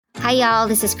Hi, y'all.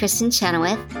 This is Kristen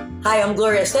Chenoweth. Hi, I'm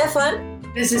Gloria Stefan.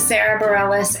 This is Sarah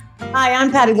Bareilles. Hi,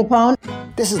 I'm Patty Lapone.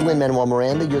 This is Lin-Manuel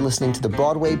Miranda. You're listening to the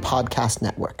Broadway Podcast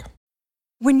Network.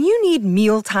 When you need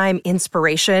mealtime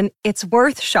inspiration, it's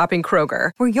worth shopping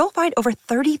Kroger, where you'll find over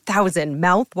 30,000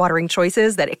 mouth-watering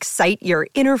choices that excite your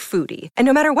inner foodie. And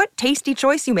no matter what tasty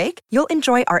choice you make, you'll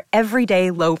enjoy our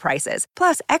everyday low prices,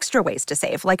 plus extra ways to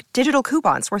save, like digital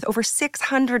coupons worth over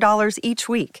 $600 each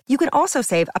week. You can also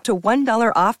save up to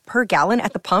 $1 off per gallon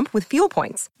at the pump with fuel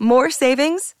points. More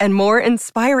savings and more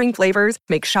inspiring flavors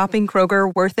make shopping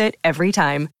Kroger worth it every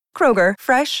time. Kroger,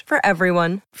 fresh for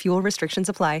everyone. Fuel restrictions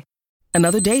apply.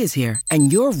 Another day is here,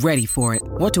 and you're ready for it.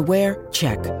 What to wear?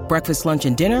 Check. Breakfast, lunch,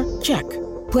 and dinner? Check.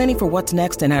 Planning for what's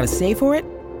next and how to save for it?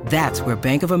 That's where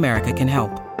Bank of America can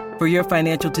help. For your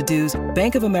financial to-dos,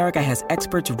 Bank of America has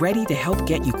experts ready to help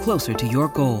get you closer to your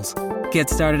goals. Get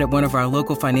started at one of our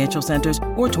local financial centers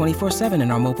or 24/7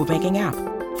 in our mobile banking app.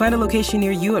 Find a location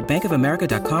near you at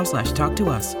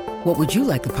bankofamerica.com/talktous. What would you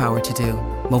like the power to do?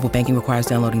 Mobile banking requires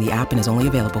downloading the app and is only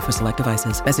available for select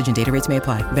devices. Message and data rates may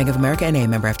apply. Bank of America N.A.,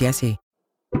 member FDIC.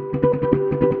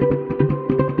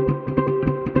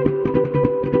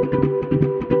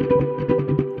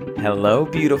 Hello,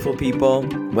 beautiful people.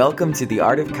 Welcome to The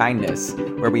Art of Kindness,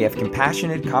 where we have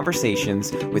compassionate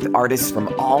conversations with artists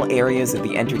from all areas of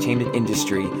the entertainment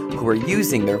industry who are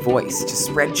using their voice to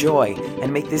spread joy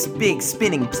and make this big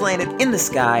spinning planet in the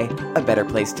sky a better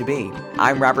place to be.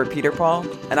 I'm Robert Peter Paul,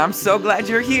 and I'm so glad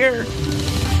you're here.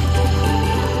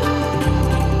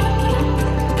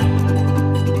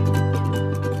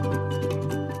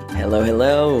 Hello,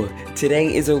 hello.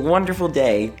 Today is a wonderful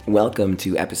day. Welcome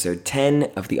to episode 10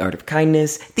 of The Art of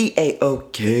Kindness, the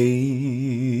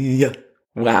AOK.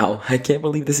 Wow, I can't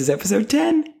believe this is episode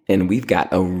 10. And we've got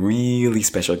a really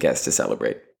special guest to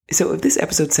celebrate. So if this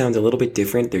episode sounds a little bit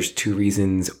different, there's two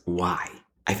reasons why.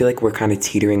 I feel like we're kind of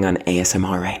teetering on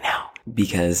ASMR right now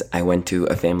because I went to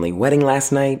a family wedding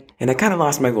last night and I kind of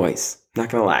lost my voice. Not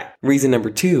gonna lie. Reason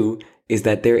number two is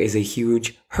that there is a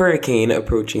huge hurricane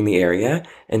approaching the area,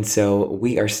 and so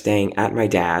we are staying at my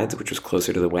dad's, which was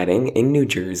closer to the wedding, in New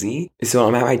Jersey. So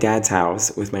I'm at my dad's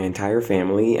house with my entire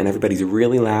family, and everybody's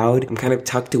really loud. I'm kind of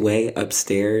tucked away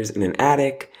upstairs in an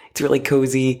attic. It's really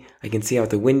cozy. I can see out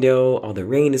the window, all the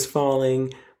rain is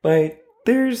falling, but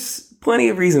there's plenty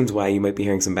of reasons why you might be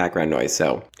hearing some background noise.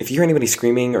 So if you hear anybody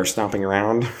screaming or stomping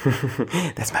around,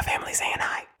 that's my family saying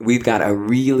hi. We've got a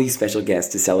really special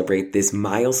guest to celebrate this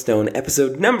milestone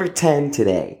episode number 10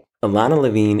 today. Ilana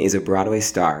Levine is a Broadway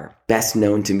star, best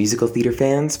known to musical theater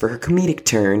fans for her comedic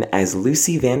turn as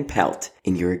Lucy Van Pelt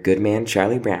in You're a Good Man,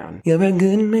 Charlie Brown. You're a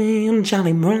good man,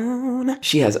 Charlie Brown.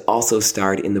 She has also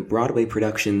starred in the Broadway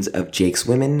productions of Jake's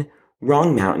Women,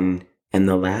 Wrong Mountain, and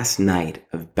The Last Night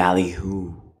of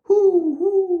Ballyhoo.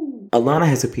 Ilana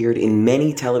has appeared in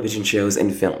many television shows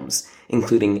and films,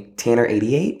 including Tanner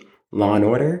 88, Law &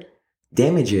 Order,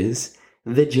 Damages,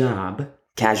 The Job,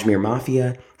 Kashmir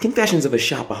Mafia, Confessions of a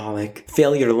Shopaholic,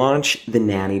 Failure to Launch, The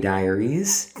Nanny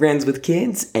Diaries, Friends with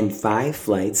Kids, and 5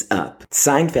 Flights Up.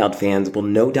 Seinfeld fans will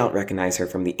no doubt recognize her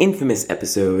from the infamous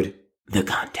episode, The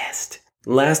Contest.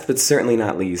 Last but certainly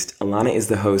not least, Ilana is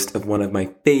the host of one of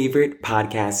my favorite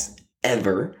podcasts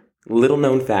ever, Little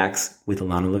Known Facts with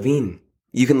Ilana Levine.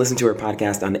 You can listen to her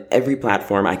podcast on every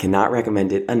platform. I cannot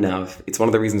recommend it enough. It's one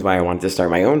of the reasons why I wanted to start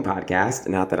my own podcast.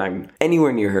 Not that I'm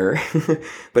anywhere near her.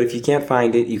 But if you can't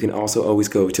find it, you can also always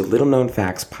go to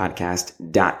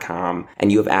littleknownfactspodcast.com and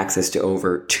you have access to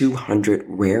over 200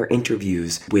 rare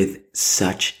interviews with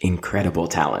such incredible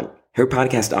talent. Her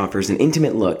podcast offers an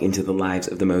intimate look into the lives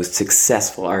of the most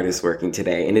successful artists working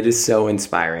today, and it is so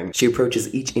inspiring. She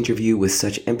approaches each interview with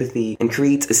such empathy and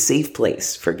creates a safe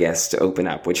place for guests to open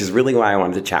up, which is really why I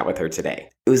wanted to chat with her today.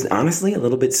 It was honestly a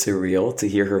little bit surreal to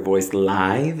hear her voice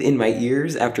live in my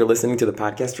ears after listening to the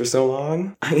podcast for so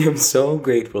long. I am so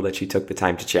grateful that she took the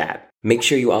time to chat. Make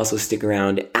sure you also stick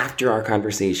around after our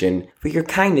conversation for your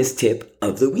kindness tip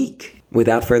of the week.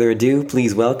 Without further ado,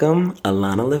 please welcome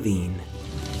Ilana Levine.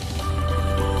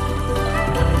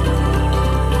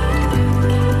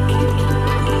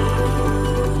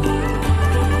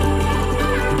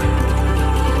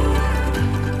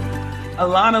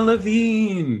 Ilana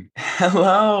Levine.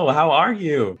 Hello, how are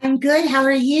you? I'm good. How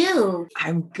are you?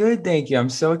 I'm good, thank you. I'm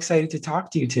so excited to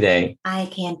talk to you today. I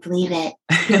can't believe it.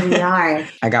 Here we are.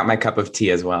 I got my cup of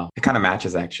tea as well. It kind of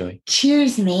matches, actually.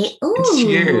 Cheers, mate. Ooh.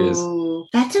 Cheers.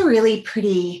 That's a really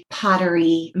pretty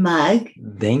pottery mug.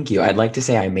 Thank you. I'd like to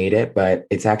say I made it, but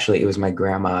it was my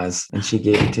grandma's and she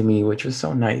gave it to me, which was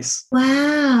so nice.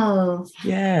 Wow.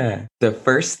 Yeah. The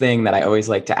first thing that I always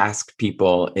like to ask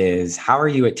people is, how are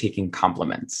you at taking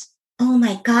compliments? Oh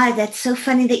my God, that's so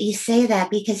funny that you say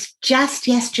that, because just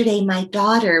yesterday, my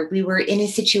daughter, we were in a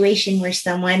situation where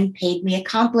someone paid me a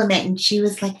compliment and she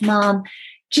was like, Mom,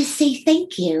 just say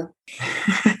thank you.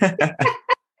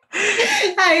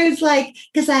 I was like,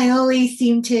 because I always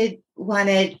seem to want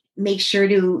to make sure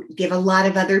to give a lot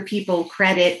of other people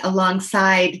credit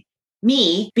alongside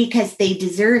me because they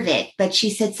deserve it. But she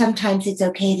said sometimes it's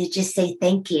okay to just say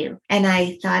thank you. And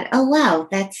I thought, oh, wow,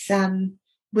 that's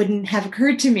wouldn't have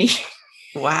occurred to me.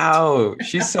 Wow,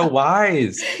 she's so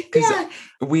wise. Because Yeah.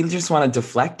 we just want to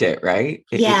deflect it, right?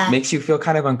 It Yeah. makes you feel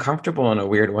kind of uncomfortable in a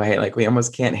weird way. Like we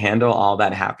almost can't handle all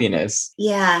that happiness.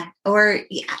 Yeah. Or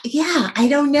yeah, I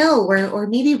don't know. Or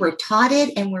maybe we're taught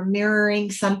it and we're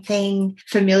mirroring something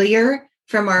familiar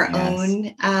from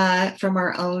Yes. from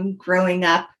our own growing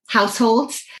up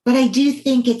households. But I do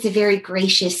think it's a very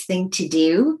gracious thing to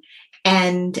do.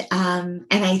 And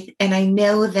I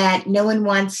know that no one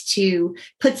wants to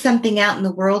put something out in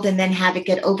the world and then have it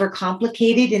get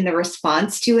overcomplicated in the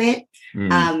response to it.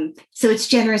 Mm. So it's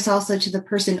generous also to the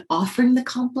person offering the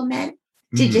compliment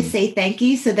to just Mm. say thank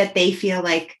you, so that they feel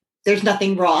like there's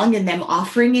nothing wrong in them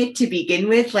offering it to begin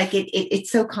with. Like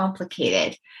it's so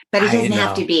complicated, but it I doesn't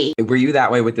have to know. be. Were you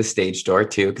that way with the stage door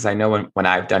too? Because I know when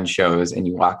I've done shows and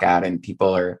you walk out and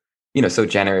people are, so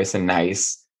generous and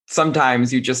nice.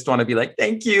 Sometimes you just want to be like,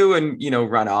 thank you, and,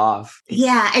 run off.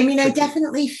 Yeah, I mean, I Tricky.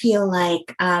 definitely feel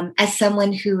like as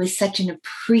someone who is such an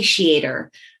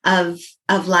appreciator of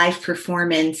live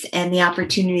performance and the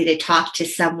opportunity to talk to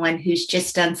someone who's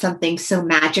just done something so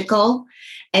magical,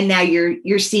 and now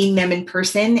you're seeing them in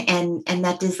person, and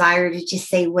that desire to just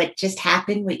say what just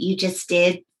happened, what you just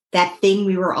did, that thing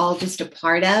we were all just a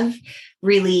part of,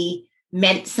 really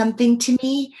meant something to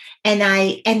me.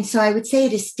 And so I would say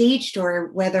at a stage door,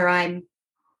 whether I'm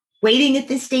waiting at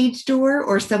the stage door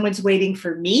or someone's waiting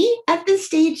for me at the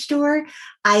stage door,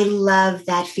 I love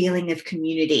that feeling of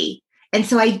community. And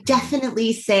so I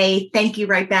definitely say thank you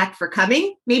right back for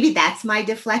coming. Maybe that's my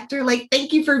deflector. Like,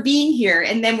 thank you for being here.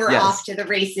 And then we're off Yes. to the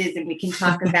races and we can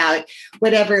talk about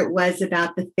whatever it was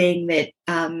about the thing that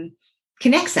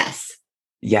connects us.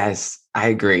 Yes, I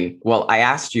agree. Well, I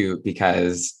asked you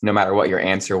because no matter what your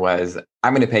answer was,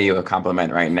 I'm going to pay you a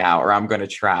compliment right now, or I'm going to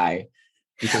try.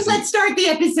 Because Let's start the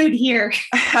episode here.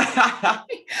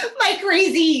 my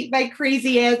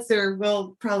crazy answer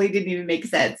probably didn't even make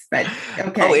sense, but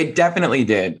okay. Oh, it definitely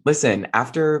did. Listen,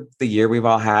 after the year we've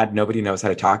all had, nobody knows how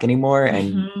to talk anymore.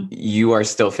 And you are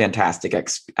still fantastic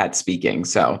at speaking.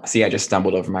 So see, I just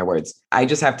stumbled over my words. I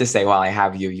just have to say, while I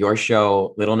have you, your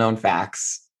show, Little Known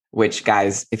Facts, which,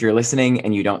 guys, if you're listening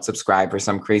and you don't subscribe for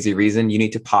some crazy reason, you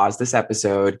need to pause this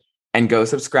episode and go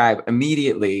subscribe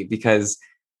immediately, because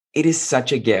it is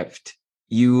such a gift.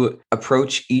 You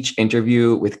approach each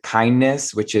interview with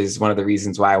kindness, which is one of the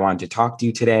reasons why I wanted to talk to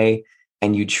you today.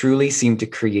 And you truly seem to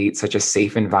create such a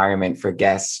safe environment for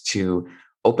guests to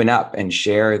open up and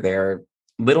share their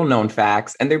little known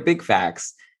facts and their big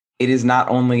facts. It is not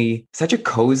only such a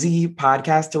cozy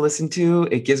podcast to listen to,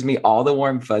 it gives me all the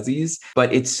warm fuzzies,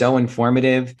 but it's so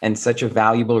informative and such a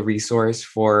valuable resource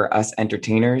for us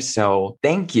entertainers. So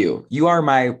thank you. You are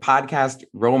my podcast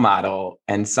role model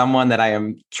and someone that I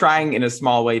am trying in a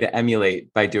small way to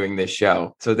emulate by doing this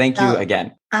show. So thank you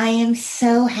again. I am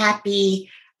so happy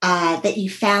that you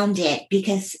found it,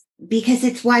 because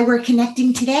it's why we're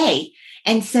connecting today.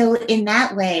 And so in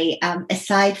that way,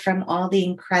 aside from all the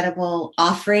incredible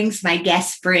offerings my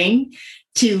guests bring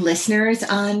to listeners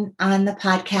on the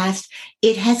podcast,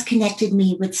 it has connected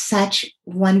me with such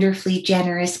wonderfully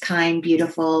generous, kind,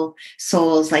 beautiful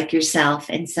souls like yourself.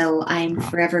 And so I'm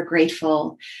forever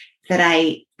grateful that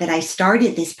I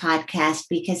started this podcast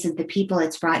because of the people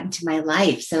it's brought into my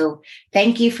life. So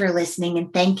thank you for listening,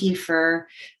 and thank you for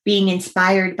being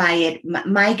inspired by it.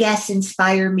 My guests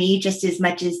inspire me just as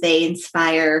much as they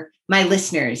inspire my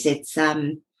listeners. It's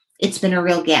been a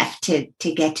real gift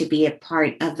to get to be a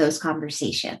part of those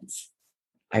conversations.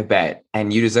 I bet.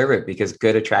 And you deserve it, because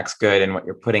good attracts good, and what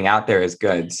you're putting out there is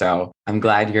good. So I'm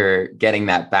glad you're getting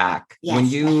that back.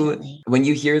 Yes, definitely. When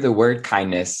you hear the word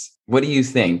kindness, what do you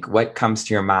think? What comes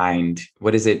to your mind?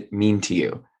 What does it mean to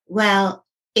you? Well,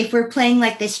 if we're playing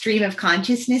like this stream of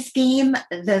consciousness game,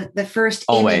 the first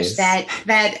Always. image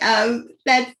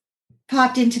that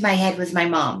popped into my head was my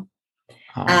mom.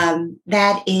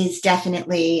 That is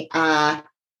definitely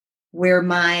where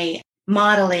my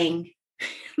modeling,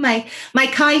 my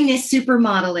kindness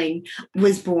supermodeling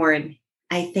was born.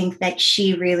 I think that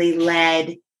she really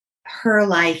led her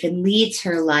life and leads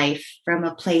her life from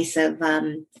a place of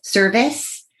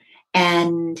service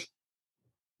and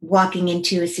walking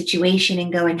into a situation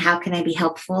and going, how can I be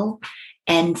helpful?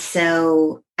 And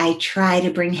so I try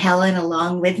to bring Helen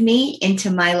along with me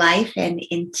into my life and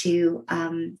into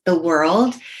the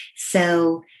world.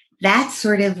 So that's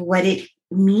sort of what it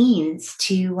means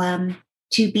to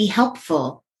be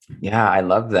helpful. Yeah, I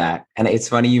love that. And it's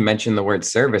funny you mentioned the word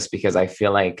service because I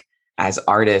feel like as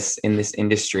artists in this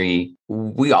industry,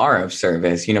 we are of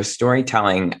service.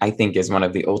 Storytelling, I think, is one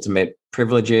of the ultimate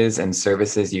privileges and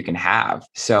services you can have.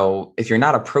 So if you're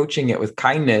not approaching it with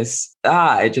kindness,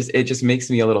 it just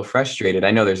makes me a little frustrated.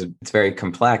 I know it's very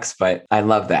complex, but I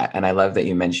love that. And I love that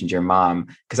you mentioned your mom,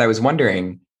 because I was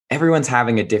wondering, everyone's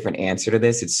having a different answer to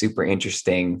this. It's super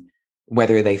interesting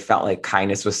whether they felt like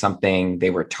kindness was something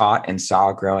they were taught and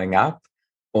saw growing up,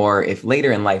 or if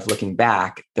later in life, looking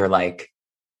back, they're like,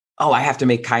 oh, I have to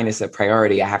make kindness a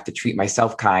priority. I have to treat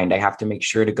myself kind. I have to make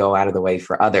sure to go out of the way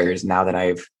for others now that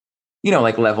I've,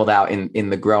 like leveled out in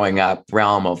the growing up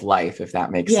realm of life, if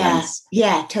that makes sense.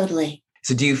 Yeah, totally.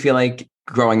 So do you feel like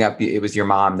growing up, it was your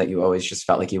mom that you always just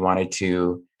felt like you wanted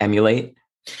to emulate?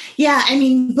 Yeah, I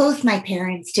mean, both my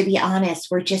parents, to be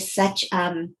honest, were just such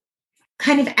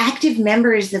kind of active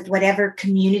members of whatever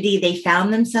community they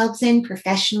found themselves in,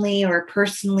 professionally or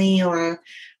personally or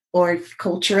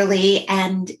culturally.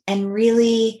 And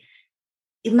really,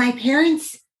 my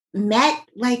parents met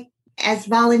like as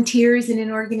volunteers in an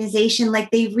organization.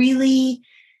 Like they really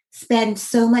spent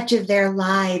so much of their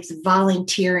lives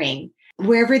volunteering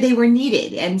wherever they were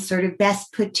needed and sort of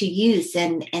best put to use.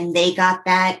 And they got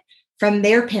that from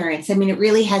their parents. I mean, it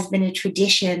really has been a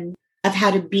tradition of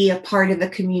how to be a part of a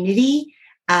community,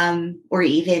 or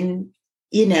even,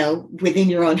 within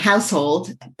your own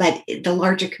household, but the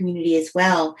larger community as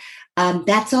well.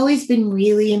 That's always been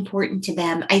really important to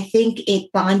them. I think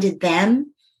it bonded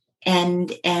them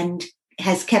and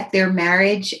has kept their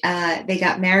marriage. They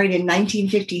got married in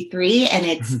 1953 and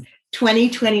it's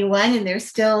 2021 and they're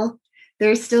still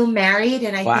married.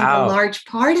 And I think a large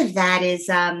part of that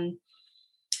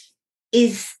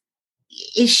is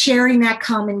sharing that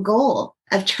common goal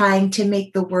of trying to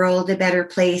make the world a better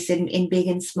place in big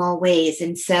and small ways.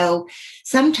 And so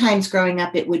sometimes growing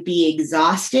up, it would be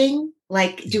exhausting.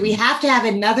 Like, do we have to have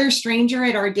another stranger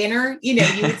at our dinner? You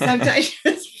would sometimes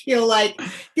just feel like,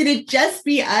 could it just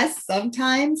be us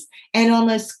sometimes? And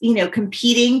almost,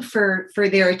 competing for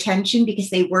their attention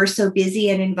because they were so busy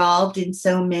and involved in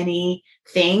so many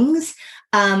things.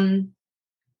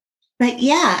 But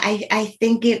yeah, I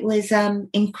think it was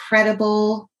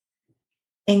incredible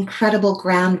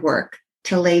groundwork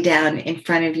to lay down in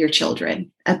front of your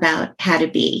children about how to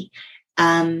be.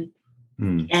 And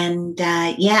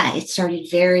it started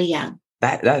very young.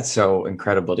 That's so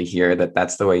incredible to hear that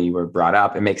that's the way you were brought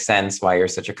up. It makes sense why you're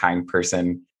such a kind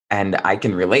person. And I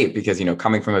can relate because,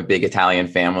 coming from a big Italian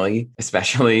family,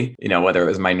 especially, whether it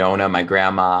was my nonna, my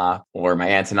grandma, or my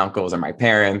aunts and uncles or my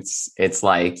parents, it's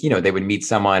like, they would meet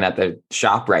someone at the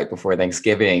shop right before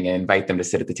Thanksgiving and invite them to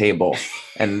sit at the table.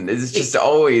 And it's just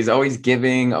always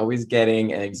giving, always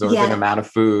getting an exorbitant amount of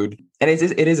food. And it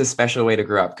is a special way to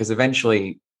grow up because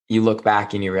eventually you look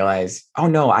back and you realize, oh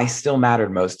no, I still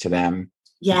mattered most to them.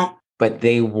 Yeah. But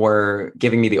they were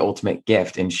giving me the ultimate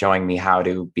gift in showing me how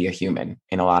to be a human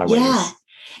in a lot of ways. Yeah.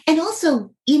 And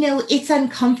also, it's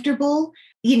uncomfortable,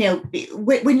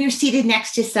 when you're seated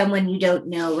next to someone you don't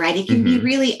know, right? It can be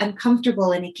really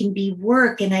uncomfortable and it can be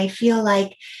work. And I feel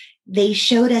like they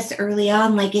showed us early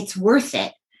on, like it's worth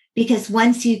it because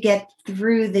once you get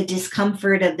through the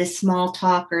discomfort of the small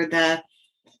talk or the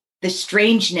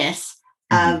strangeness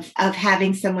of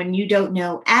having someone you don't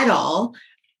know at all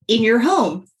in your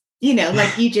home,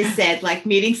 like you just said, like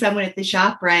meeting someone at the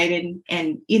shop, right?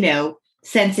 And,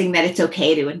 sensing that it's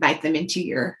okay to invite them into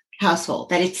your household,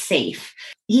 that it's safe.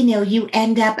 You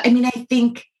end up, I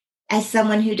think as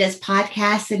someone who does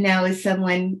podcasts and now as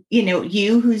someone,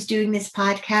 you who's doing this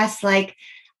podcast, like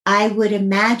I would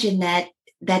imagine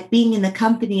that being in the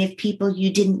company of people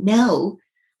you didn't know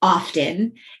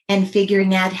often and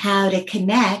figuring out how to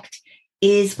connect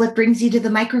is what brings you to the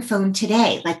microphone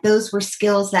today. Like those were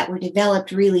skills that were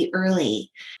developed really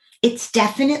early. It's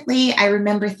definitely, I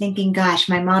remember thinking, gosh,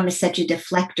 my mom is such a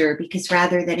deflector because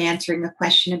rather than answering a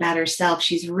question about herself,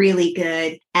 she's really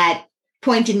good at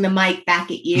pointing the mic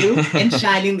back at you and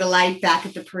shining the light back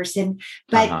at the person.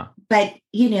 But by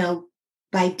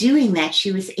doing that,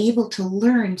 she was able to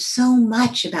learn so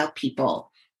much about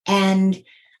people. And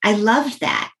I loved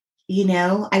that,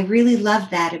 I really loved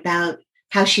that about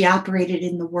how she operated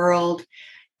in the world.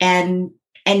 And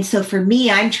so for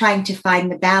me, I'm trying to find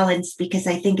the balance because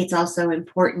I think it's also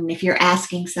important if you're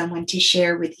asking someone to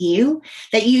share with you,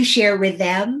 that you share with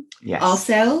them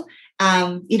also.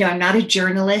 I'm not a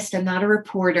journalist. I'm not a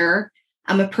reporter.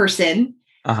 I'm a person.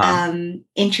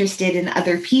 interested in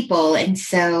other people. And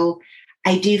so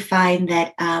I do find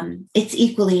that it's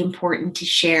equally important to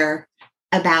share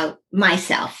about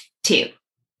myself too.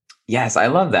 Yes, I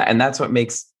love that. And that's what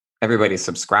makes everybody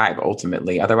subscribe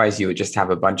ultimately. Otherwise, you would just have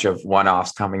a bunch of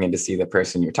one-offs coming in to see the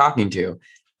person you're talking to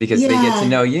because they get to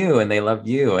know you and they love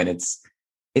you. And it's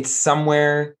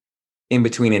somewhere in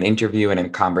between an interview and a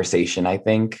conversation, I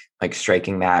think. Like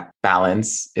striking that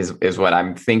balance is what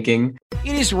I'm thinking.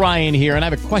 It is Ryan here, and I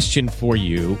have a question for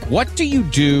you. What do you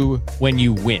do when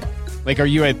you win? Like, are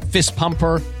you a fist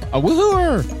pumper, a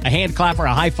woohooer, a hand clapper,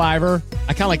 a high fiver?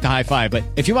 I kind of like the high five, but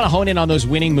if you want to hone in on those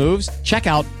winning moves, check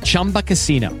out Chumba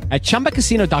Casino. At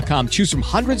ChumbaCasino.com, choose from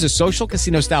hundreds of social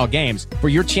casino style games for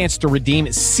your chance to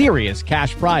redeem serious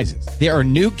cash prizes. There are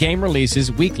new game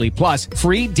releases weekly, plus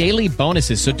free daily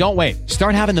bonuses. So don't wait.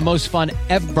 Start having the most fun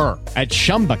ever at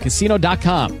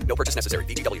ChumbaCasino.com. No purchase necessary.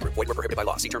 VGW Group. Void where prohibited by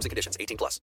law. See terms and conditions.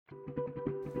 18+.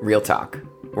 Real talk.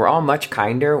 We're all much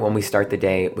kinder when we start the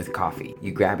day with coffee.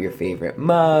 You grab your favorite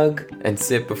mug and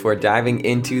sip before diving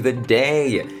into the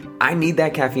day. I need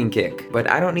that caffeine kick, but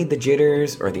I don't need the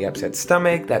jitters or the upset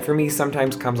stomach that for me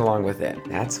sometimes comes along with it.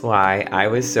 That's why I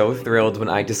was so thrilled when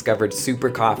I discovered Super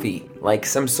Coffee. Like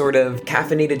some sort of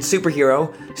caffeinated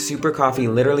superhero, Super Coffee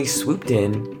literally swooped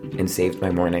in and saved my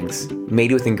mornings.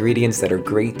 Made with ingredients that are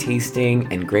great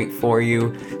tasting and great for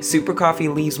you, Super Coffee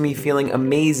leaves me feeling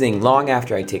amazing long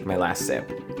after I take my last sip.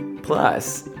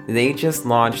 Plus, they just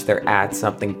launched their Add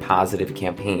Something Positive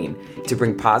campaign to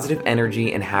bring positive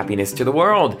energy and happiness to the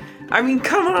world. I mean,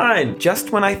 come on!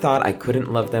 Just when I thought I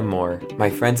couldn't love them more, my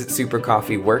friends at Super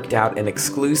Coffee worked out an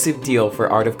exclusive deal for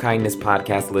Art of Kindness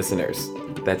podcast listeners.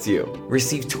 That's you.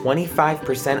 Receive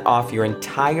 25% off your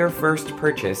entire first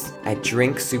purchase at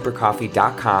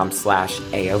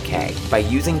drinksupercoffee.com/AOK by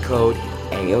using code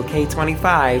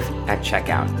AOK25 at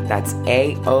checkout. That's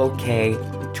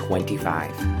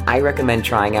AOK25. I recommend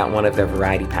trying out one of their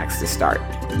variety packs to start.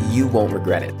 You won't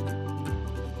regret it.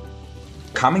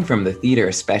 Coming from the theater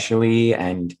especially,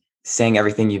 and saying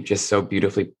everything you've just so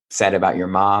beautifully said about your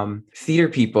mom, theater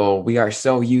people, we are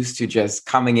so used to just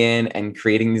coming in and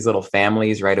creating these little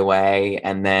families right away,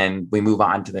 and then we move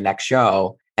on to the next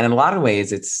show. And in a lot of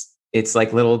ways, it's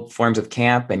like little forms of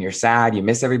camp, and you're sad, you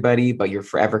miss everybody, but you're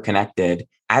forever connected.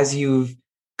 As you've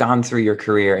gone through your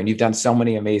career and you've done so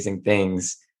many amazing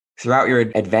things throughout your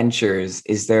adventures,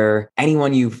 is there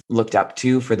anyone you've looked up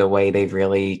to for the way they've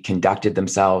really conducted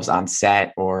themselves on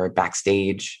set or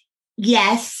backstage?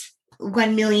 Yes,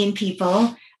 1 million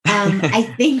people.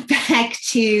 I think back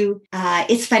to,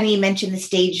 it's funny you mentioned the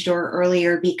stage door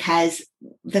earlier, because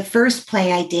the first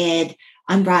play I did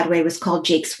on Broadway was called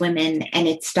Jake's Women, and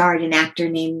it starred an actor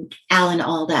named Alan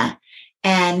Alda.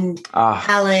 And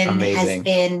Alan amazing. Has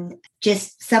been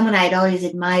just someone I'd always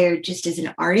admired just as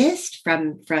an artist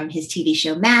from his TV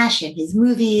show MASH and his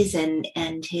movies and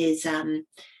his,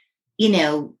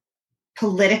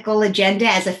 political agenda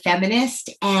as a feminist.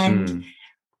 And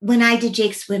when I did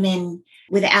Jake's Women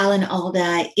with Alan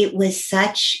Alda, it was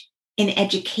such an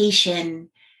education.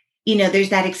 There's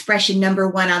that expression, number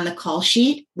one on the call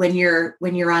sheet when you're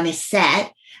on a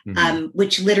set,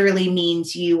 which literally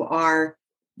means you are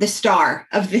the star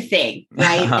of the thing,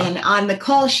 right? And on the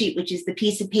call sheet, which is the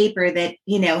piece of paper that,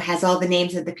 has all the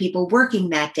names of the people working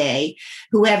that day,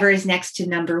 whoever is next to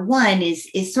number one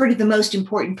is sort of the most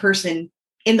important person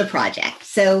in the project.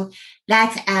 So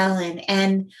that's Alan.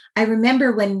 And I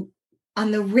remember when, on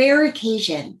the rare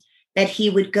occasion that he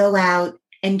would go out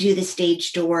and do the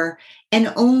stage door,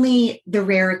 and only the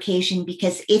rare occasion,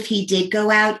 because if he did go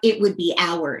out, it would be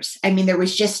hours. I mean, there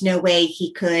was just no way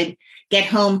he could get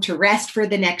home to rest for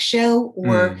the next show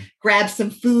or grab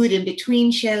some food in between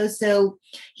shows. So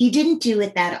he didn't do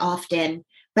it that often.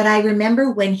 But I remember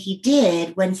when he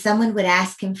did, when someone would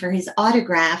ask him for his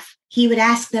autograph, he would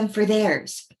ask them for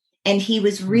theirs. And he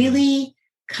was really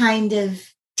kind of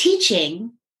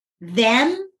teaching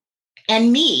them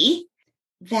and me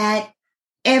that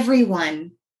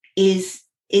everyone is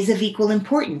of equal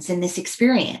importance in this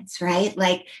experience, right?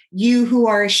 Like you who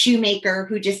are a shoemaker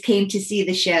who just came to see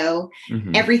the show,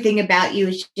 everything about you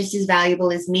is just as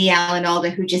valuable as me, Alan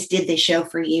Alda, who just did this show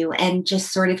for you, and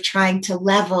just sort of trying to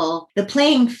level the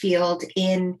playing field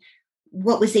in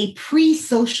what was a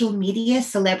pre-social media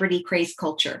celebrity craze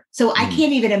culture. So I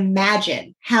can't even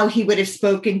imagine how he would have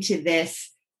spoken to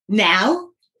this now,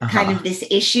 kind of this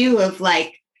issue of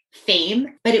like fame,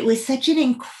 but it was such an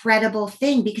incredible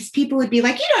thing because people would be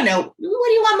like, you don't know, what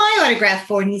do you want my autograph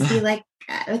for? And he'd be like,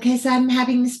 okay, so I'm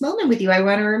having this moment with you. I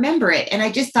want to remember it. And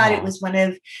I just thought it was one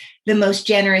of the most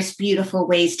generous, beautiful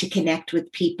ways to connect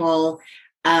with people.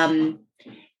 And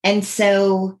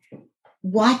so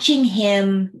watching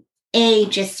him,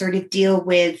 just sort of deal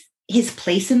with his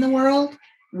place in the world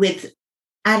with,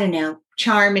 I don't know,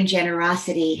 charm and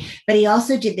generosity. But he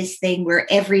also did this thing where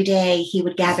every day he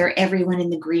would gather everyone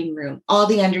in the green room, all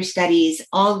the understudies,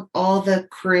 all the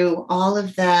crew, all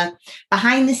of the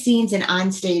behind the scenes and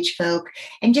onstage folk,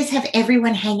 and just have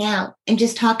everyone hang out and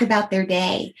just talk about their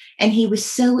day. And he was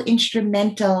so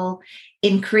instrumental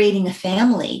in creating a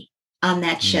family on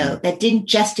that show that didn't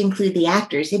just include the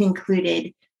actors. It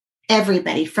included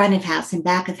everybody, front of house and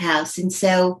back of house. And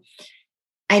so,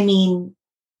 I mean,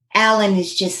 Alan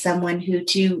is just someone who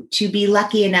to be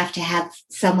lucky enough to have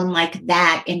someone like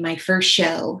that in my first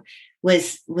show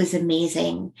was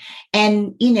amazing.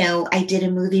 And, you know, I did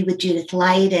a movie with Judith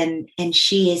Light, and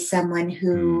she is someone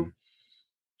who,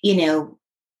 you know,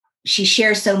 she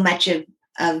shares so much of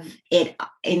it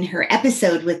in her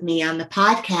episode with me on the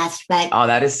podcast. But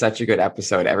that is such a good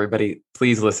episode. Everybody,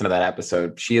 please listen to that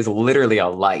episode. She is literally a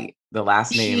light. The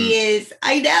last name she is,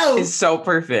 I know, is so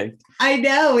perfect. I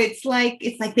know. It's like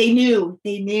they knew.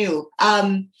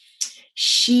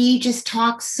 She just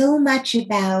talks so much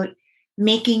about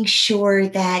making sure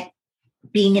that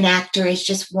being an actor is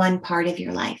just one part of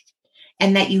your life,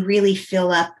 and that you really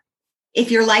fill up. If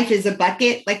your life is a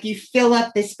bucket, like you fill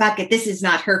up this bucket. This is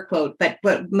not her quote, but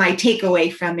my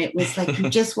takeaway from it was like, you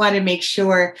just want to make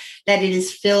sure that it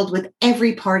is filled with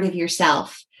every part of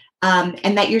yourself.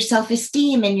 And that your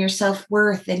self-esteem and your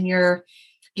self-worth and your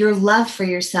love for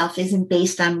yourself isn't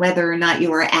based on whether or not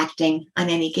you are acting on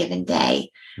any given day.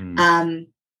 And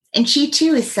she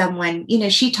too is someone, you know,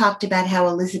 she talked about how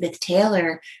Elizabeth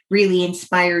Taylor really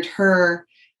inspired her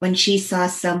when she saw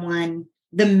someone,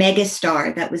 the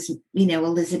megastar that was, you know,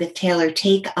 Elizabeth Taylor,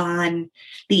 take on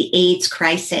the AIDS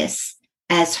crisis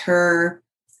as her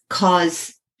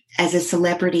cause as a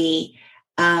celebrity.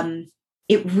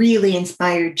 It really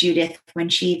inspired Judith when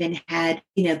she even had,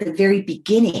 you know, the very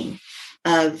beginning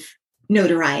of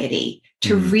notoriety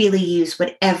to really use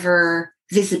whatever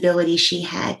visibility she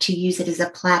had, to use it as a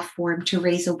platform to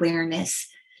raise awareness,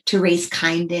 to raise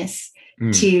kindness,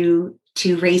 to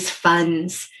raise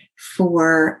funds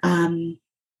for the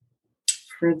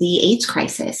AIDS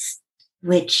crisis,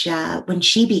 which when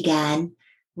she began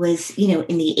was, you know,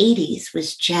 in the 80s,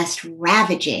 was just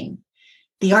ravaging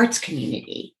the arts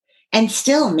community. And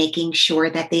still making sure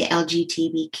that the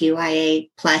LGBTQIA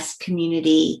plus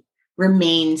community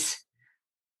remains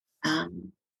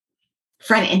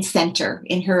front and center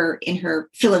in her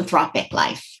philanthropic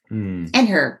life and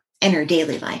her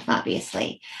daily life,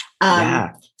 obviously.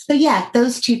 So yeah,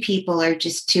 those two people are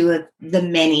just two of the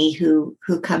many who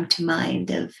come to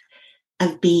mind of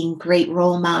being great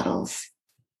role models.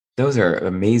 Those are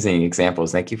amazing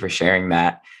examples. Thank you for sharing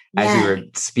that. As you were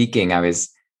speaking, I was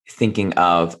thinking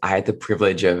of, I had the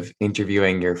privilege of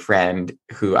interviewing your friend,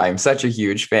 who I'm such a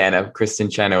huge fan of, Kristen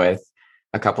Chenoweth,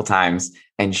 a couple times.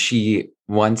 And she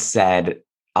once said,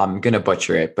 I'm going to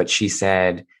butcher it, but she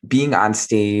said, being on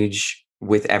stage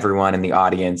with everyone in the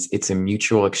audience, it's a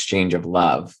mutual exchange of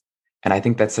love. And I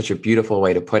think that's such a beautiful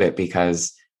way to put it,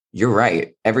 because you're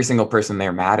right. Every single person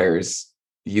there matters.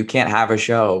 You can't have a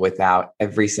show without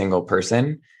every single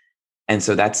person. And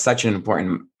so that's such an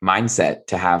important mindset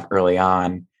to have early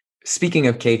on. Speaking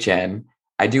of K-Chen,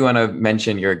 I do want to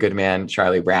mention You're a Good Man,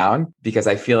 Charlie Brown, because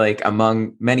I feel like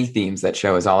among many themes, that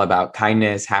show is all about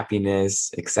kindness, happiness,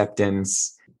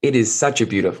 acceptance. It is such a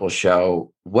beautiful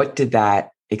show. What did that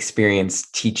experience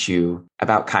teach you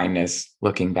about kindness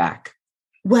looking back?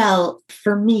 Well,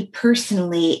 for me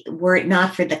personally, were it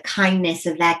not for the kindness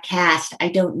of that cast, I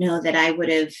don't know that I would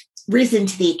have risen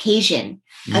to the occasion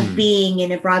of being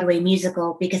in a Broadway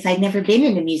musical, because I'd never been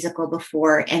in a musical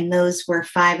before. And those were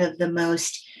 5 of the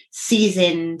most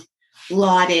seasoned,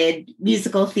 lauded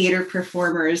musical theater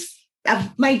performers of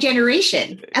my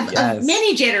generation, of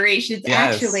many generations,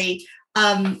 actually.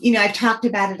 You know, I've talked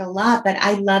about it a lot, but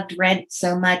I loved Rent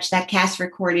so much. That cast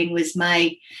recording was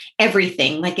my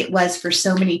everything, like it was for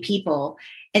so many people.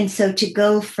 And so to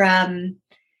go from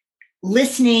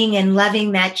listening and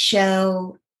loving that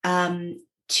show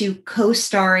to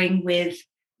co-starring with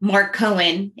Mark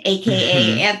Cohen,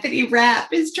 aka Anthony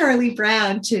Rapp, as Charlie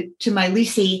Brown, to my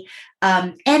Lucy,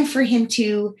 and for him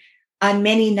to, on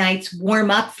many nights,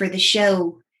 warm up for the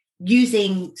show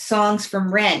using songs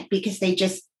from Rent, because they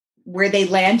just, where they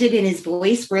landed in his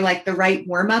voice were like the right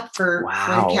warm up for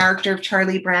the character of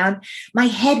Charlie Brown. My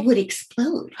head would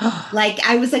explode. Like,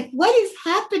 I was like, what is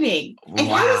happening? And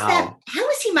how is that? How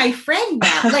is he my friend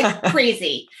now? Like,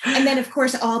 crazy. And then of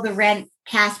course, all the Rent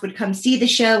cast would come see the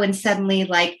show, and suddenly,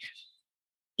 like,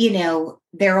 you know,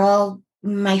 they're all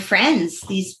my friends,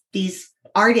 these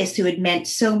artists who had meant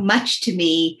so much to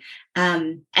me.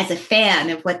 as a fan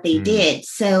of what they did.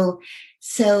 So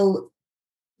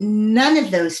none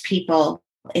of those people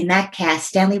in that cast,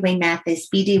 Stanley Wayne Mathis,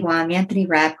 B.D. Wong, Anthony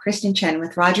Rapp, Kristen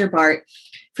Chenoweth, Roger Bart,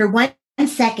 for 1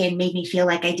 second made me feel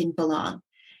like I didn't belong.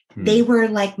 They were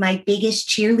like my biggest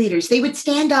cheerleaders. They would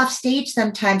stand off stage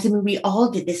sometimes. I mean, we all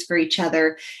did this for each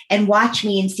other, and watch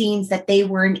me in scenes that they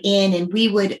weren't in. And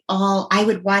I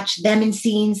would watch them in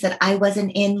scenes that I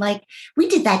wasn't in. Like, we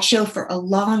did that show for a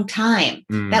long time.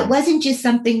 That wasn't just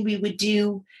something we would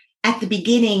do at the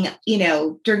beginning,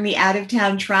 during the out of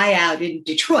town tryout in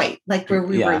Detroit, like where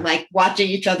we were like watching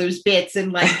each other's bits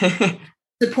and like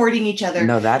supporting each other.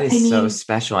 No, that is so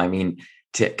special. I mean,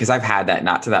 because I've had that,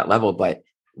 not to that level, but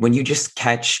when you just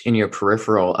catch in your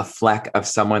peripheral a fleck of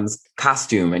someone's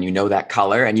costume and that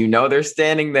color and they're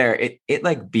standing there, it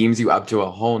like beams you up to a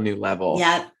whole new level.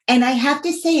 Yeah. And I have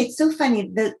to say, it's so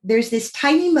funny that there's this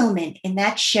tiny moment in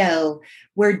that show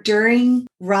where during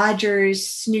Roger's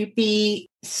Snoopy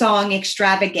song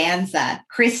extravaganza,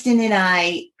 Kristen and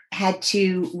I had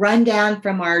to run down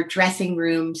from our dressing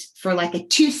rooms for like a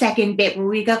 2-second bit where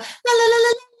we go, la, la,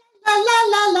 la, la, la,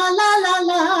 la, la, la, la,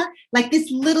 la, like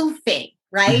this little thing.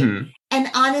 Right. Mm-hmm. And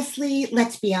honestly,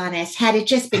 let's be honest, had it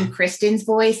just been Kristen's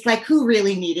voice, like who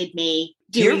really needed me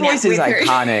doing Your voice that is with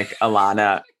iconic,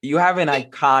 Ilana. You have an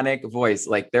iconic voice.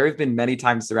 Like there have been many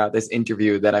times throughout this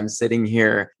interview that I'm sitting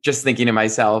here just thinking to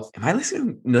myself, am I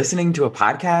listening to a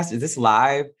podcast? Is this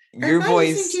live? Your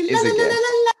voice is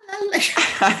a gift.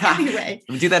 Anyway.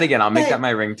 Do that again. I'll make that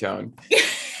my ringtone.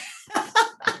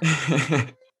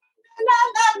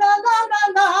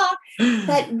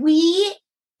 But we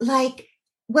like,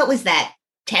 what was that?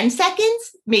 10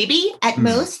 seconds, maybe at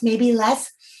most, maybe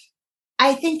less.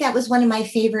 I think that was one of my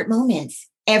favorite moments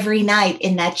every night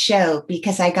in that show,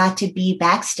 because I got to be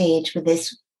backstage with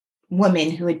this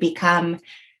woman who had become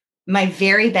my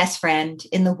very best friend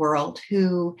in the world,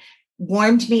 who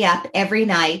warmed me up every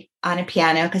night on a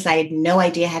piano because I had no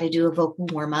idea how to do a vocal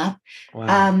warm-up,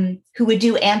 who would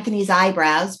do Anthony's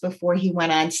eyebrows before he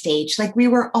went on stage. Like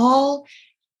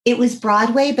it was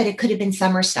Broadway, but it could have been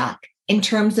summer stock in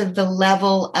terms of the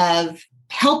level of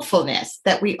helpfulness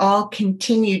that we all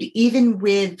continued, even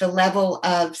with the level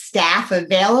of staff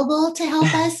available to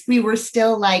help us. We were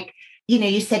still like,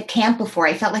 you said camp before.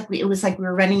 I felt like it was like we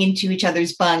were running into each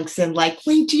other's bunks and like,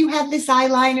 wait, do you have this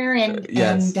eyeliner?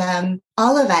 And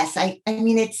all of us, I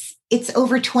mean, it's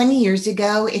over 20 years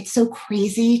ago. It's so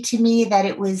crazy to me that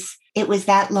it was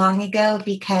that long ago,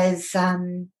 because,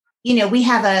 we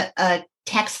have a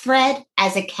text thread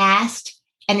as a cast.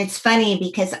 And it's funny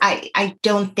because I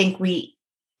don't think we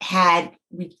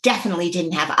definitely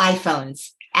didn't have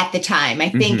iPhones at the time. I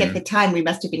think at the time we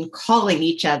must have been calling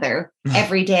each other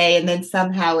every day, and then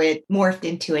somehow it morphed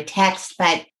into a text.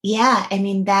 But yeah, I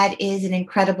mean, that is an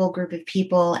incredible group of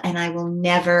people, and I will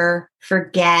never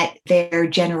forget their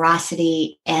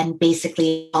generosity, and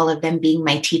basically all of them being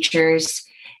my teachers,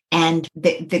 and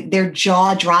their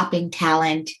jaw-dropping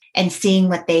talent, and seeing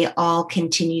what they all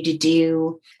continue to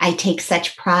do. I take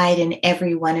such pride in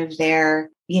every one of their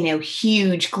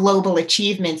huge global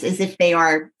achievements, as if they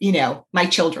are, my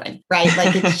children, right?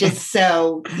 Like it's just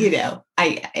so,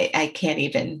 I can't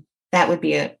even, that would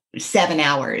be 7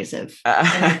 hours of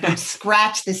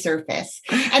scratch the surface.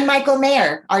 And Michael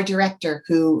Mayer, our director,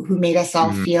 who made us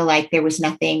all feel like there was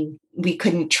nothing we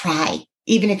couldn't try,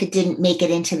 even if it didn't make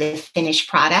it into the finished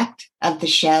product of the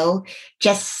show,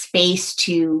 just space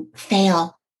to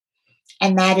fail.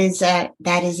 And that is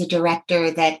a director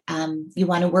that you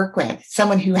want to work with,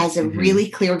 someone who has a really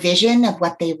clear vision of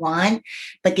what they want,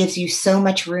 but gives you so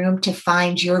much room to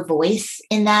find your voice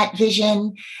in that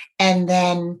vision. And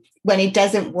then when it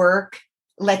doesn't work,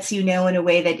 lets you know in a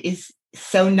way that is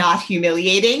so not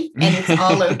humiliating, and it's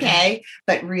all okay,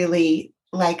 but really,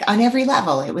 like, on every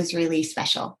level, it was really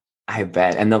special. I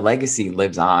bet. And the legacy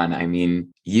lives on. I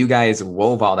mean, you guys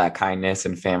wove all that kindness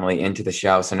and family into the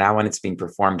show. So now when it's being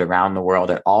performed around the world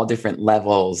at all different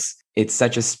levels, it's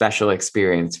such a special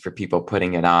experience for people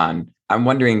putting it on. I'm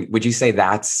wondering, would you say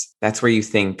that's where you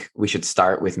think we should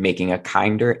start with making a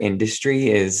kinder industry,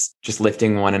 is just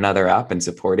lifting one another up and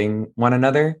supporting one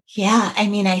another? Yeah. I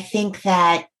mean, I think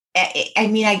that,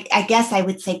 I guess I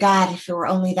would say, God, if it were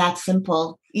only that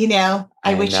simple,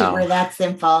 I wish it were that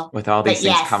simple. With all these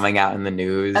things coming out in the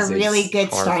news. A really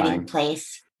good starting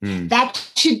place. That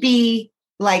should be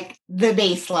like the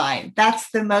baseline. That's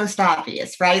the most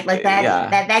obvious, right? Like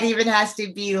that even has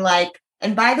to be like,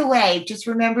 and by the way, just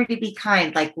remember to be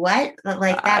kind. Like what?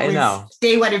 Like that was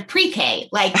day one of pre-K.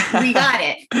 Like we got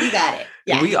it. We got it.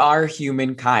 Yeah. We are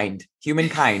humankind.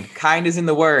 Humankind. Kind is in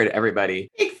the word,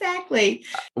 everybody. Exactly. exactly.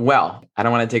 Well, I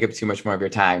don't want to take up too much more of your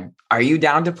time. Are you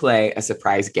down to play a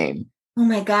surprise game? Oh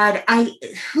my God.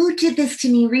 Who did this to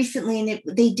me recently? And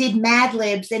they did Mad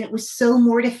Libs, and it was so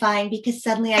mortifying because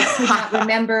suddenly I could not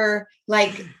remember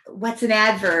like what's an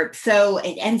adverb. So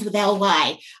it ends with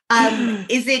ly.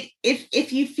 Is it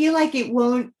if you feel like it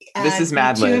won't this is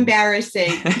Mad too Libs.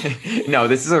 embarrassing? No,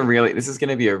 this is going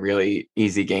to be a really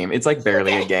easy game. It's like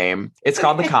barely a game. It's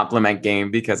called the compliment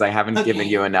game because I haven't given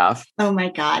you enough. Oh my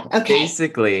God. Okay.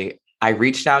 Basically, I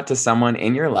reached out to someone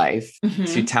in your life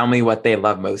to tell me what they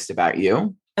love most about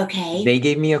you. Okay. They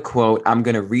gave me a quote. I'm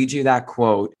going to read you that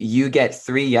quote. You get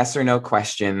 3 yes or no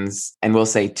questions, and we'll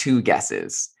say 2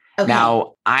 guesses. Okay.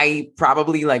 Now, I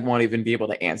probably won't even be able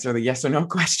to answer the yes or no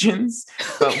questions,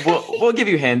 but we'll give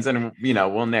you hints, and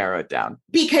we'll narrow it down.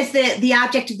 Because the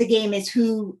object of the game is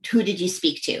who did you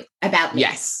speak to about me?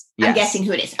 Yes. I'm guessing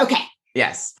who it is. Okay.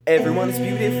 Yes. Everyone's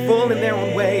beautiful in their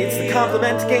own way. It's the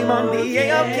compliment game on the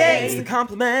AOK. It's the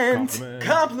compliment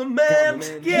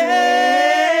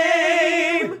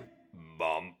game.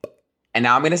 And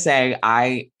now I'm going to say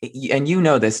and you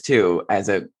know this too, as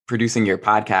producing your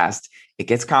podcast, it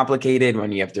gets complicated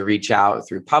when you have to reach out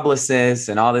through publicists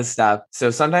and all this stuff. So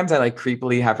sometimes I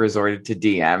creepily have resorted to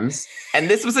DMs, and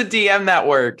this was a DM that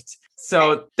worked.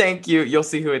 So thank you. You'll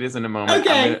see who it is in a moment.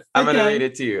 Okay. I'm going to read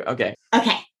it to you. Okay.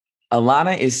 Okay.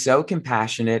 Ilana is so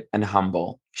compassionate and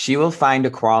humble. She will find a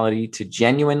quality to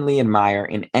genuinely admire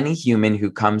in any human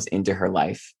who comes into her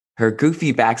life. Her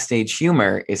goofy backstage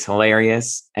humor is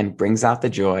hilarious and brings out the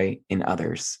joy in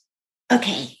others.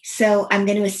 Okay, so I'm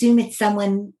going to assume it's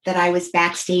someone that I was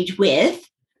backstage with,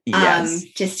 yes.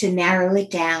 Just to narrow it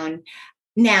down.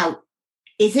 Now,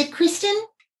 is it Kristen?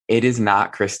 It is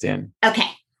not Kristen. Okay.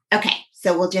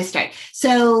 So we'll just start.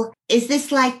 So is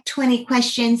this 20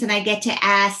 questions and I get to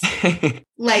ask, is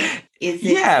it?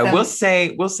 Yeah, we'll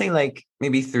say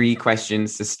maybe 3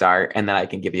 questions to start, and then I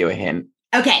can give you a hint.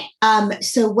 Okay.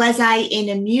 So was I in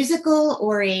a musical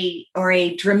or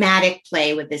a dramatic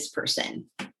play with this person?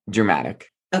 Dramatic.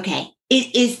 Okay.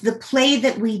 Is the play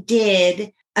that we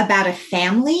did about a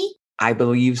family? I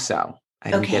believe so. I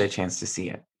didn't get a chance to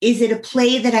see it. Is it a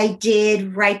play that I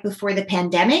did right before the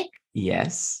pandemic?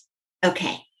 Yes.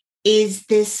 Okay.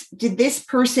 Did this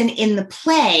person in the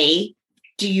play,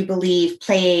 do you believe,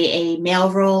 play a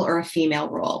male role or a female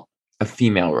role? A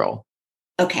female role.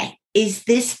 Okay. Is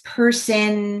this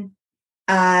person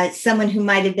someone who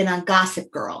might have been on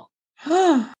Gossip Girl?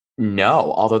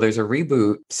 No, although there's a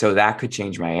reboot, so that could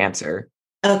change my answer.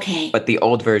 Okay. But the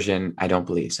old version, I don't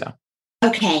believe so.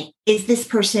 Okay. Is this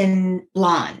person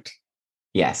blonde?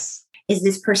 Yes. Is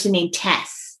this person named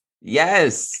Tess?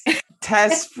 Yes.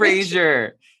 Tess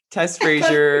Frazier. Tess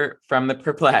Frazier from The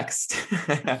Perplexed.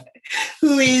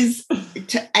 Who is,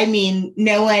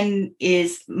 no one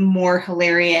is more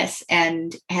hilarious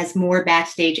and has more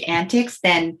backstage antics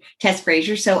than Tess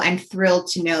Frazier. So I'm thrilled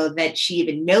to know that she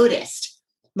even noticed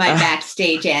my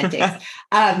backstage antics.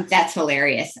 That's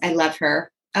hilarious. I love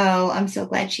her. Oh, I'm so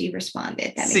glad she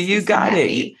responded. So you got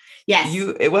it. Yes.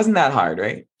 It wasn't that hard,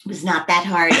 right? It was not that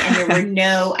hard. And there were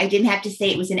I didn't have to say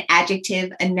it was an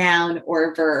adjective, a noun,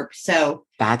 or a verb. So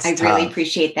I really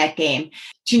appreciate that game.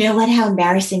 Do you know how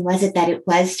embarrassing was it that it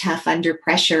was tough under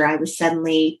pressure? I was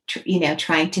suddenly,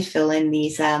 trying to fill in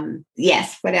these,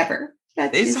 whatever.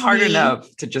 It's hard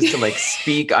enough to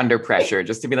speak under pressure,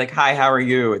 just to be like, hi, how are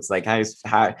you? It's like, hi,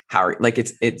 how are,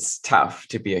 it's tough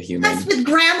to be a human. Plus with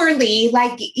Grammarly,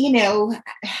 I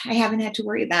haven't had to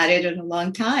worry about it in a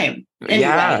long time. Anyway.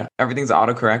 Yeah, everything's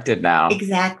auto-corrected now.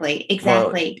 Exactly.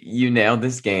 Well, you nailed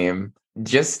this game.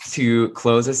 Just to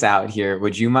close us out here,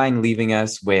 would you mind leaving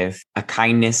us with a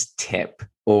kindness tip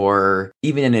or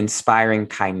even an inspiring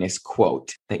kindness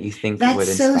quote that you think would inspire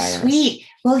us? That's so sweet.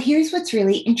 Well, here's what's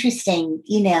really interesting.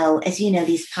 As you know,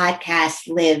 these podcasts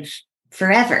live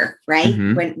forever, right?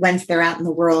 Once they're out in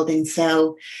the world. And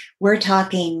so we're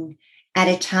talking at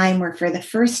a time where for the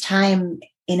first time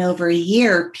in over a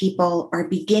year, people are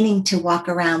beginning to walk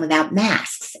around without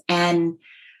masks. And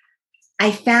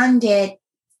I found it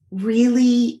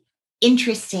really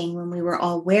interesting when we were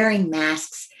all wearing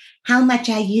masks, how much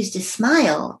I used a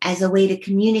smile as a way to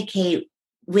communicate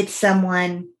with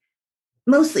someone,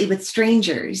 mostly with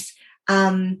strangers.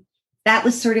 That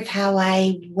was sort of how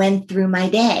I went through my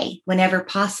day, whenever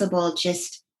possible,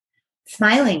 just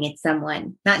smiling at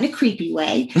someone, not in a creepy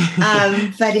way,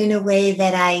 but in a way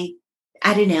that I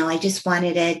don't know, I just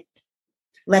wanted to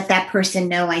let that person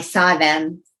know I saw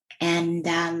them and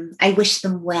I wish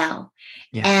them well.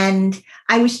 Yeah. And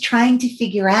I was trying to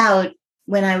figure out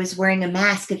when I was wearing a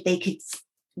mask, if they could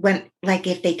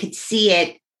see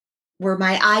it, were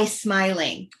my eyes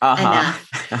smiling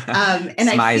enough? And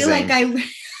I feel like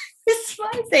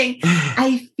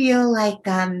I feel like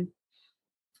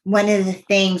one of the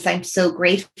things I'm so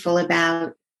grateful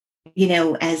about,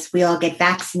 as we all get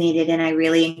vaccinated, and I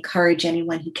really encourage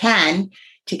anyone who can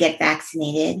to get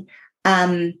vaccinated,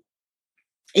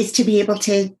 is to be able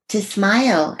to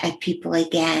smile at people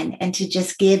again and to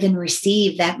just give and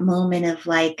receive that moment of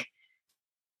like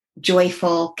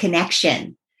joyful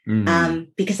connection.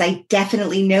 Because I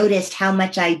definitely noticed how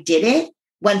much I did it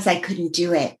once I couldn't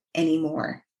do it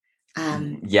anymore.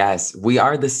 Yes, we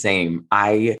are the same.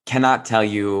 I cannot tell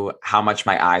you how much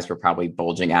my eyes were probably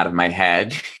bulging out of my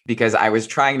head because I was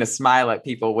trying to smile at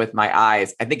people with my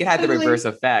eyes. I think it had the reverse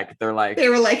effect. They were like,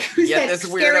 who's that this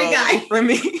scary weirdo guy from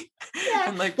me? Yeah.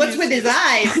 I'm like, what's with his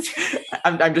eyes?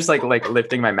 I'm just like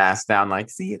lifting my mask down, like,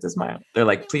 see, it's a smile. They're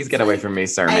like, please get away from me,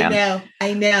 sir, man.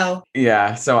 I know.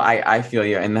 Yeah. So I feel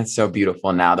you. And that's so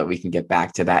beautiful now that we can get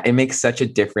back to that. It makes such a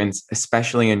difference,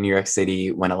 especially in New York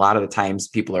City, when a lot of the times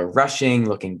people are rushing,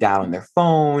 looking down on their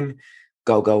phone,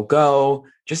 go, go, go,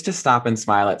 just to stop and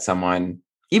smile at someone,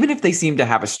 even if they seem to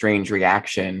have a strange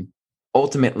reaction,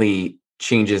 ultimately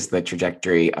changes the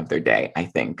trajectory of their day, I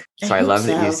think. So I love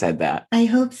that you said that. I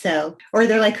hope so. Or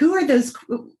they're like, who are those?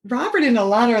 Robert and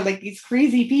Ilana are like these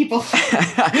crazy people.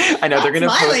 I know they're going to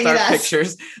post our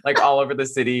pictures like all over the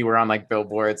city. We're on like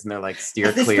billboards and they're like,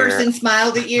 steer Has clear. This person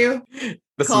smiled at you.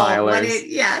 The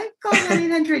smilers. Call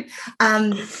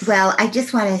 1-800. Well, I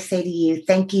just want to say to you,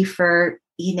 thank you for,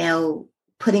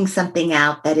 putting something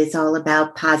out that is all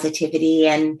about positivity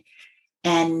and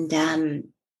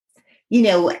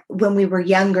when we were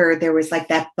younger, there was like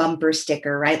that bumper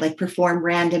sticker, right? Like perform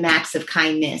random acts of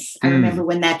kindness. I remember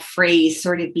when that phrase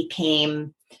sort of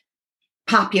became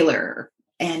popular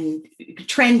and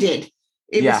trended.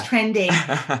 It was trending.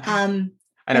 I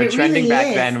know trending really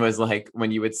back then was like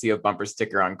when you would see a bumper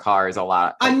sticker on cars a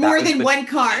lot. On more than one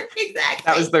car. Exactly.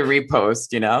 That was the repost,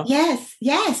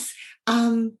 Yes.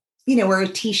 Or a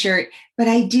t-shirt. But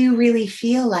I do really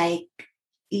feel like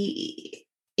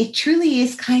it truly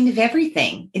is kind of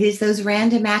everything. It is those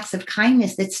random acts of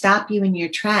kindness that stop you in your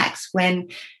tracks when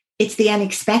it's the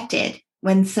unexpected,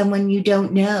 when someone you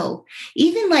don't know,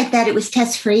 even like that, it was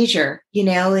Tess Frazier,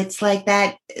 it's like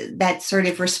that sort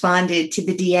of responded to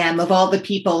the DM of all the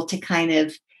people to kind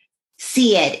of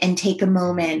see it and take a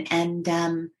moment. And,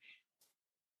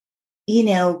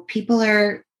 people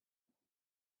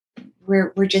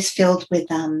we're just filled with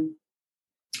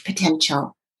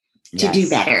potential to do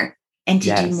better. And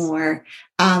to do more.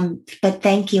 But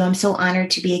thank you. I'm so honored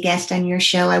to be a guest on your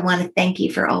show. I want to thank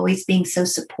you for always being so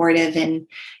supportive and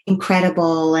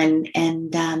incredible and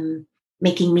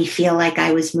making me feel like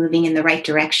I was moving in the right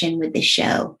direction with the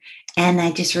show. And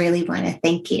I just really want to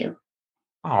thank you.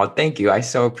 Oh, thank you. I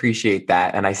so appreciate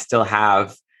that. And I still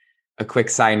have a quick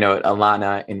side note.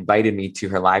 Ilana invited me to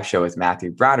her live show with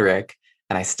Matthew Broderick.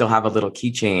 And I still have a little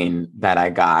keychain that I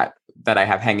got that I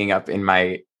have hanging up in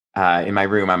my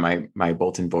room on my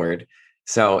bulletin board.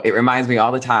 So it reminds me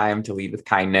all the time to lead with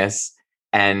kindness.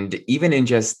 And even in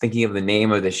just thinking of the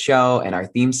name of the show and our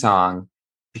theme song,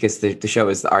 because the show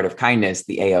is The Art of Kindness,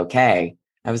 the A-OK,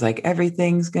 I was like,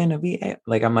 everything's going to be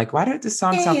like, I'm like, why does this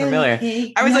song sound familiar?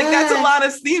 I was like, that's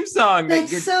Ilana's theme song.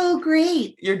 That's so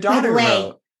great. Your daughter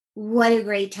wrote. What a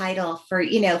great title for,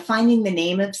 finding the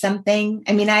name of something.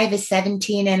 I mean, I have a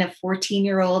 17 and a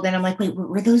 14-year-old and I'm like, wait,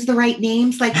 were those the right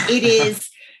names? Like it is,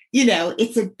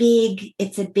 it's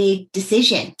a big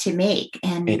decision to make.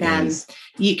 And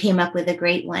you came up with a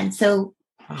great one. So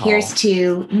here's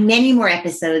to many more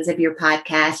episodes of your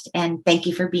podcast. And thank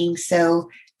you for being so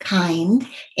kind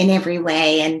in every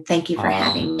way. And thank you for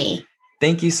having me.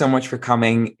 Thank you so much for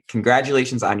coming.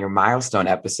 Congratulations on your milestone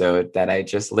episode that I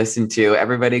just listened to.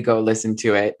 Everybody go listen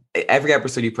to it. Every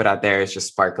episode you put out there is just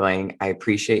sparkling. I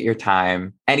appreciate your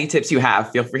time. Any tips you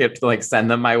have, feel free to send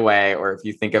them my way, or if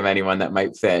you think of anyone that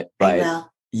might fit. But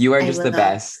you are just the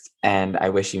best. And I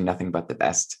wish you nothing but the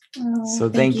best. Oh, so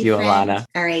thank you, Ilana.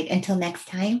 All right. Until next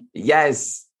time.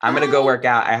 Yes. I'm going to go work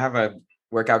out. I have a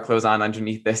workout clothes on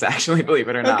underneath this, actually, believe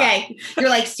it or not. Okay. You're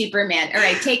like Superman. All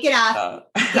right. Take it off.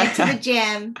 Get to the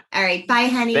gym. All right. Bye,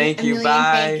 honey. Thank you.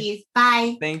 Bye. Thank you.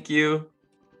 Bye. Thank you.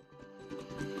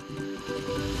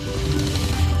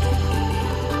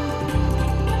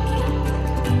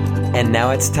 And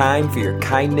now it's time for your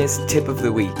kindness tip of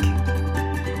the week.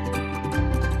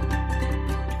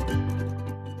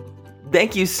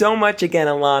 Thank you so much again,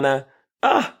 Ilana.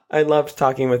 I loved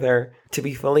talking with her. To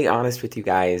be fully honest with you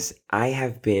guys, I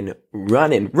have been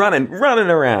running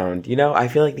around. I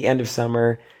feel like the end of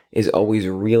summer is always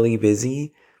really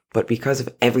busy, but because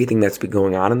of everything that's been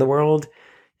going on in the world,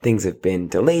 things have been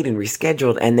delayed and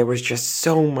rescheduled, and there was just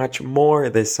so much more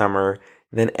this summer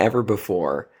than ever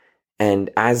before. And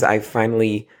as I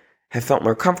finally have felt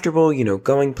more comfortable,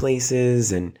 going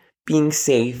places and being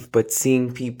safe, but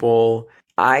seeing people,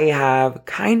 I have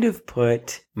kind of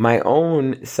put my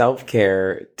own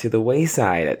self-care to the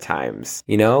wayside at times.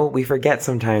 We forget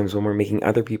sometimes when we're making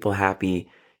other people happy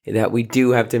that we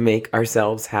do have to make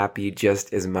ourselves happy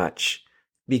just as much.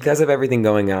 Because of everything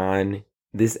going on,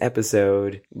 this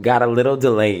episode got a little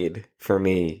delayed for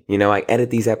me. I edit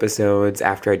these episodes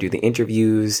after I do the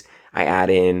interviews. I add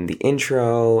in the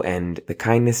intro and the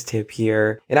kindness tip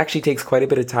here. It actually takes quite a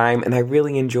bit of time and I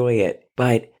really enjoy it.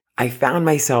 But I found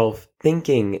myself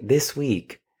thinking this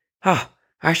week,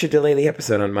 I should delay the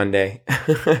episode on Monday.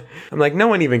 I'm like, no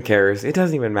one even cares. It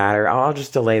doesn't even matter. I'll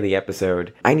just delay the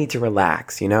episode. I need to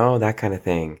relax, that kind of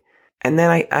thing. And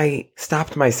then I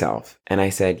stopped myself and I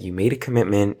said, you made a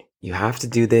commitment. You have to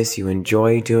do this. You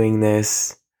enjoy doing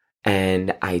this.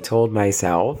 And I told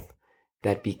myself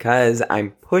that because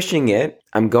I'm pushing it,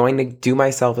 I'm going to do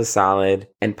myself a solid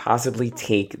and possibly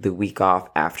take the week off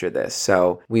after this.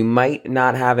 So we might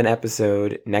not have an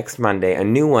episode next Monday, a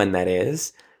new one that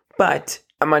is, but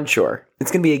I'm unsure.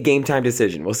 It's going to be a game time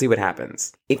decision. We'll see what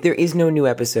happens. If there is no new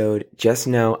episode, just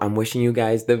know I'm wishing you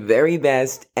guys the very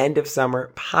best end of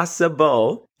summer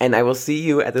possible. And I will see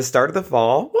you at the start of the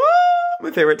fall. Woo! My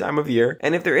favorite time of year.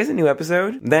 And if there is a new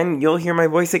episode, then you'll hear my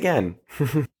voice again.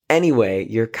 Anyway,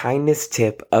 your kindness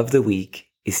tip of the week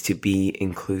is to be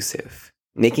inclusive.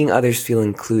 Making others feel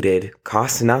included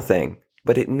costs nothing,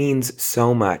 but it means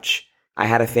so much. I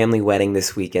had a family wedding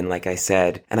this weekend, like I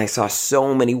said, and I saw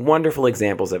so many wonderful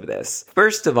examples of this.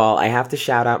 First of all, I have to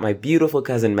shout out my beautiful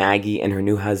cousin Maggie and her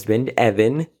new husband,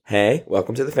 Evan. Hey,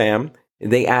 welcome to the fam.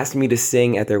 They asked me to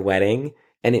sing at their wedding,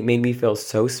 and it made me feel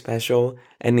so special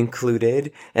and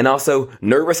included, and also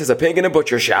nervous as a pig in a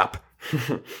butcher shop.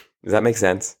 Does that make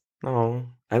sense? Oh,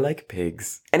 I like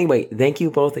pigs. Anyway, thank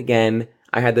you both again.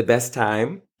 I had the best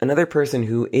time. Another person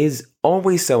who is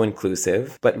always so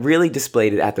inclusive, but really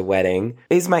displayed it at the wedding,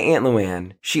 is my Aunt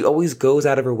Luann. She always goes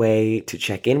out of her way to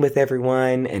check in with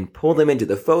everyone and pull them into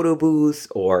the photo booth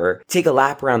or take a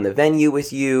lap around the venue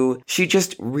with you. She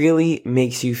just really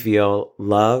makes you feel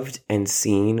loved and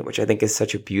seen, which I think is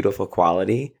such a beautiful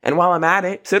quality. And while I'm at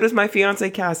it, so does my fiance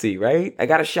Cassie, right? I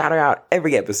gotta shout her out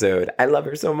every episode. I love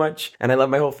her so much. And I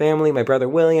love my whole family, my brother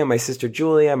William, my sister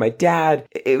Julia, my dad.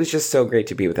 It was just so great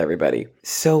to be with everybody.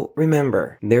 So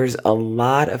remember, there's a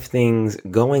lot of things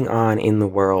going on in the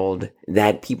world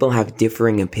that people have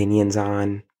differing opinions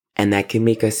on, and that can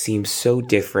make us seem so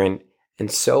different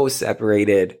and so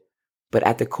separated. But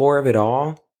at the core of it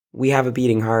all, we have a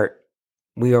beating heart.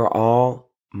 We are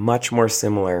all much more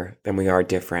similar than we are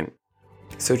different.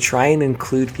 So try and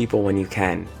include people when you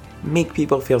can. Make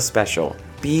people feel special.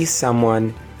 Be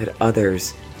someone that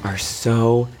others are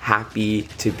so happy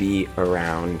to be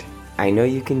around. I know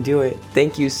you can do it.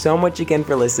 Thank you so much again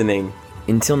for listening.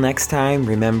 Until next time,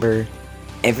 remember,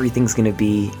 everything's gonna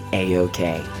be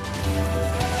A-okay.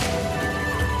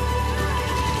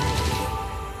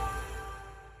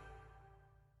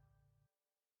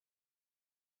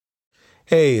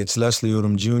 Hey, it's Leslie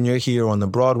Odom Jr. here on the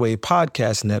Broadway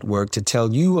Podcast Network to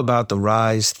tell you about the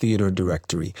Rise Theater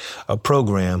Directory, a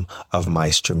program of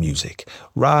Maestro Music.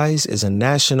 Rise is a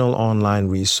national online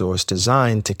resource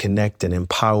designed to connect and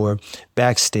empower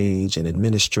backstage and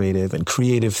administrative and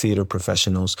creative theater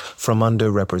professionals from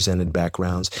underrepresented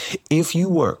backgrounds. If you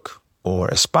work or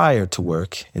aspire to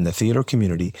work in the theater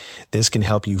community, this can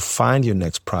help you find your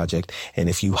next project. And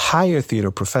if you hire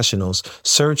theater professionals,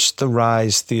 search the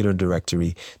Rise Theater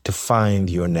Directory to find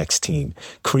your next team.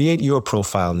 Create your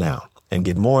profile now and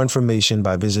get more information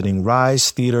by visiting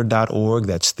risetheater.org.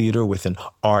 That's theater with an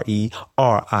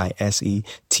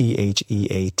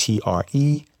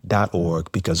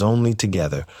RERISETHEATRE.org, because only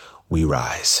together we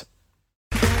rise.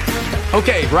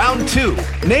 Okay, round two.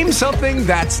 Name something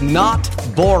that's not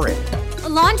boring. A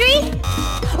laundry?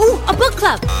 Ooh, a book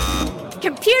club.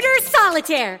 Computer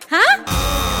solitaire, huh?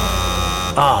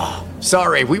 Ah,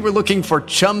 sorry, we were looking for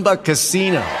Chumba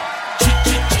Casino.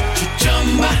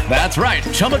 That's right,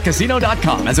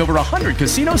 ChumbaCasino.com has over 100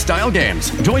 casino-style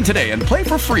games. Join today and play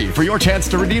for free for your chance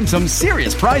to redeem some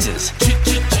serious prizes.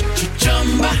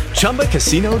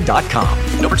 ChumbaCasino.com.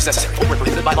 No purchase necessary. Void where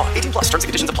prohibited by law. 18+. Terms and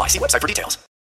conditions apply. See website for details.